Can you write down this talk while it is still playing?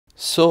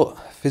So,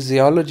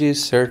 physiology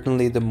is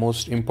certainly the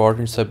most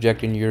important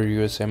subject in your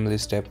USMLE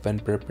Step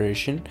 1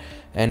 preparation,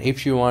 and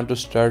if you want to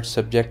start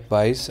subject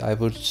wise, I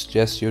would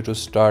suggest you to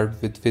start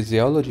with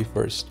physiology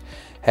first.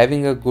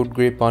 Having a good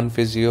grip on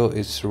physio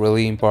is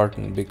really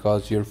important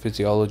because your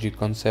physiology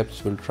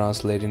concepts will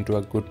translate into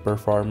a good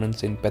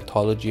performance in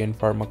pathology and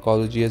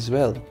pharmacology as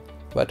well.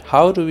 But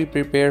how do we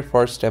prepare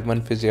for Step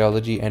 1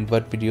 physiology and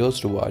what videos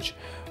to watch?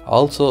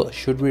 Also,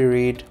 should we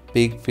read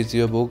big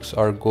physio books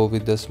or go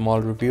with the small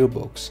review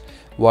books?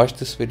 Watch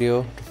this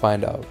video to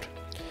find out.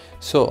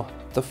 So,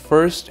 the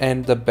first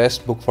and the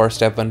best book for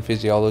Step 1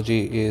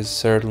 physiology is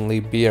certainly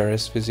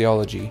BRS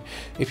Physiology.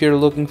 If you're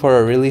looking for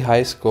a really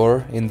high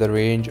score in the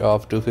range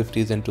of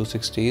 250s and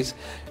 260s,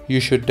 you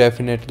should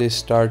definitely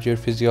start your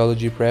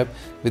physiology prep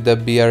with the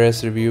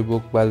BRS review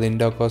book by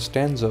Linda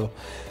Costanzo.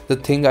 The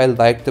thing I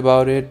liked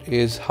about it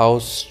is how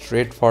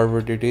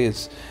straightforward it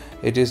is.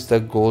 It is the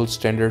gold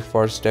standard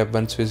for Step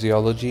 1's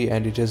physiology,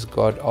 and it has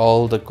got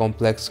all the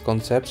complex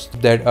concepts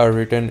that are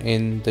written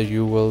in the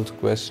UWorld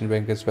question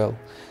bank as well.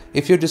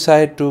 If you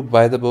decide to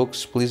buy the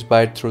books, please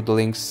buy it through the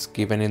links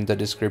given in the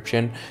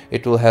description.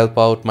 It will help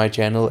out my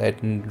channel at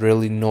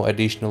really no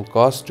additional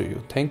cost to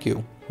you. Thank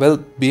you. Well,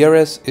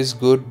 BRS is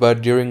good,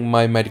 but during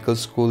my medical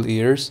school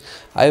years,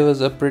 I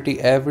was a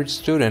pretty average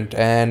student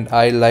and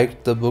I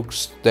liked the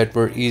books that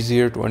were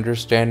easier to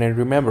understand and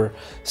remember,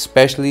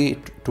 especially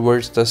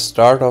towards the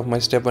start of my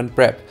Step 1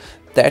 prep.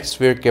 That's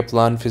where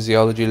Kaplan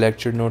Physiology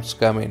lecture notes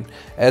come in.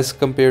 As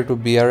compared to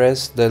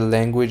BRS, the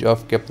language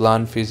of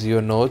Kaplan Physio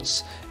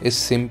notes is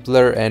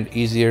simpler and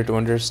easier to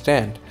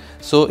understand.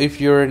 So if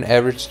you're an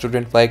average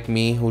student like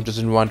me who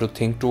doesn't want to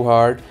think too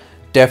hard,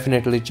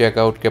 definitely check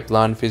out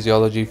Kaplan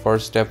Physiology for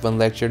Step 1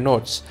 lecture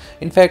notes.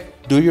 In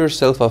fact, do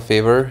yourself a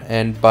favor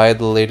and buy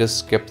the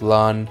latest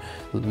Kaplan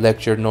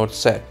lecture notes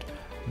set.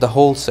 The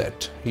whole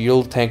set.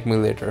 You'll thank me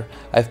later.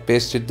 I've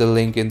pasted the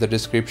link in the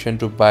description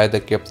to buy the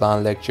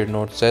Kaplan lecture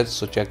note set,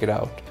 so check it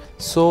out.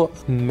 So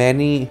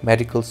many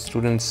medical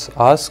students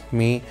ask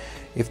me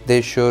if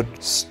they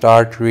should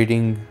start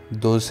reading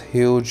those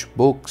huge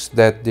books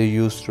that they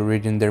used to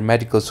read in their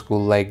medical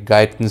school, like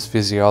Guyton's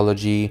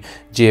Physiology,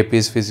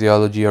 JP's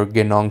Physiology, or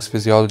Genong's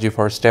Physiology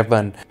for Step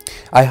 1.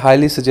 I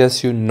highly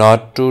suggest you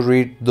not to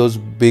read those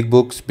big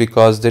books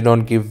because they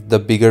don't give the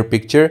bigger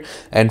picture,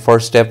 and for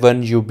Step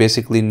 1 you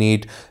basically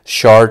need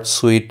short,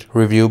 sweet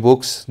review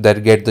books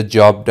that get the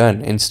job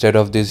done instead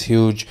of these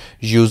huge,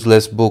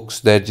 useless books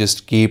that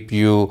just keep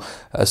you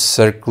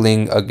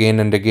circling again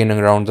and again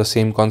around the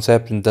same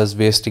concept and thus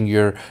wasting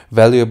your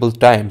valuable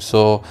time.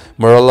 So,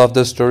 moral of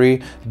the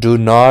story, do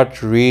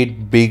not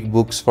read big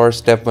books for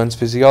Step 1's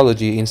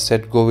physiology,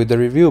 instead go with the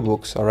review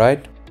books,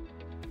 alright?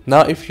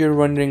 Now if you're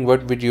wondering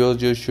what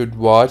videos you should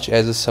watch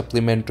as a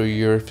supplement to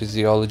your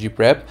physiology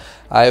prep,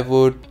 I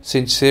would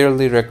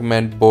sincerely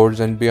recommend Boards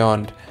and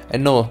Beyond.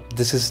 And no,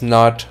 this is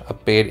not a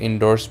paid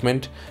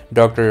endorsement.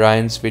 Dr.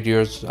 Ryan's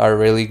videos are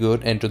really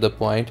good and to the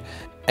point.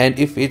 And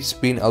if it's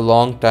been a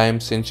long time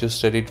since you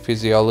studied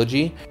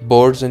physiology,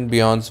 Boards and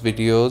Beyond's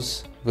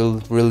videos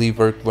will really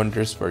work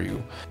wonders for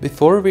you.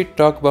 Before we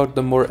talk about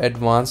the more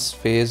advanced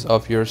phase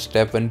of your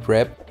Step 1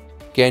 prep,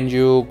 can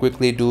you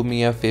quickly do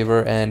me a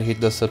favor and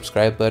hit the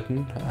subscribe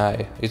button?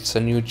 It's a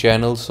new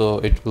channel, so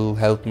it will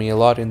help me a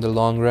lot in the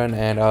long run,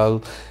 and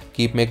I'll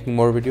keep making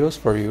more videos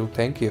for you.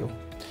 Thank you.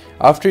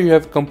 After you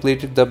have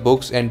completed the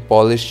books and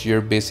polished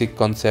your basic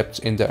concepts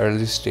in the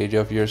early stage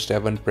of your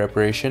Step 1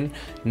 preparation,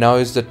 now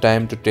is the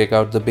time to take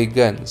out the big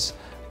guns.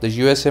 The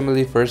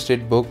USMLE First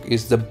Aid book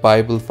is the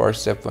Bible for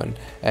Step 1,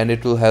 and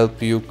it will help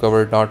you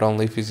cover not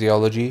only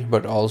physiology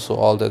but also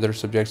all the other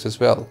subjects as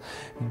well.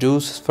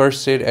 Do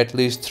first aid at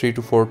least 3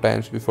 to 4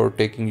 times before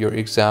taking your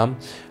exam.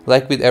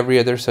 Like with every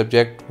other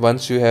subject,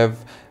 once you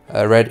have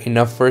read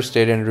enough first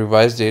aid and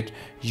revised it,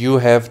 you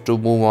have to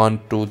move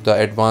on to the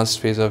advanced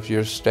phase of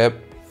your Step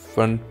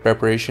 1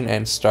 preparation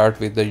and start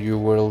with the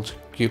UWorld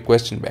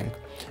question bank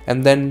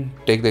and then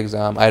take the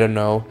exam. I don't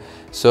know.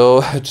 So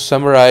to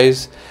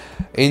summarize,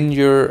 in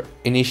your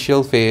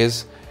initial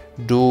phase,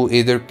 do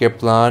either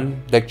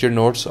Kaplan lecture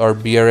notes or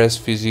BRS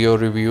Physio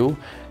review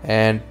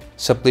and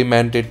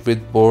supplement it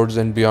with Boards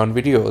and Beyond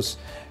videos.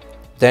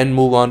 Then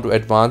move on to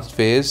advanced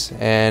phase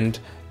and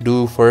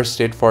do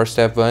first aid for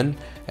Step 1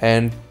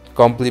 and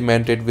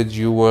complement it with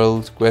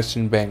UWorld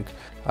question bank.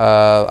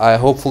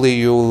 Hopefully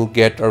you will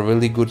get a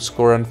really good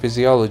score on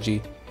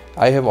physiology.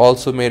 I have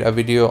also made a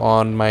video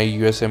on my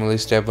USMLE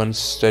Step 1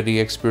 study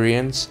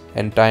experience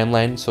and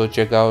timeline, so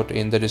check out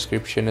in the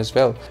description as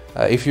well.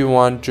 If you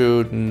want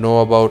to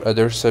know about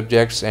other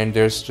subjects and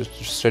their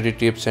study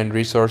tips and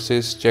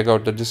resources, check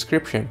out the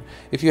description.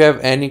 If you have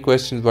any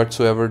questions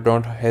whatsoever,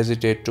 don't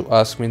hesitate to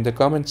ask me in the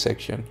comment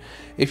section.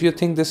 If you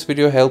think this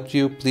video helped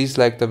you, please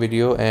like the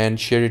video and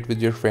share it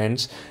with your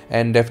friends,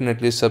 and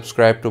definitely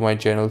subscribe to my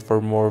channel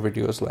for more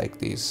videos like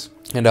these.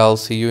 And I'll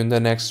see you in the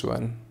next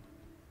one.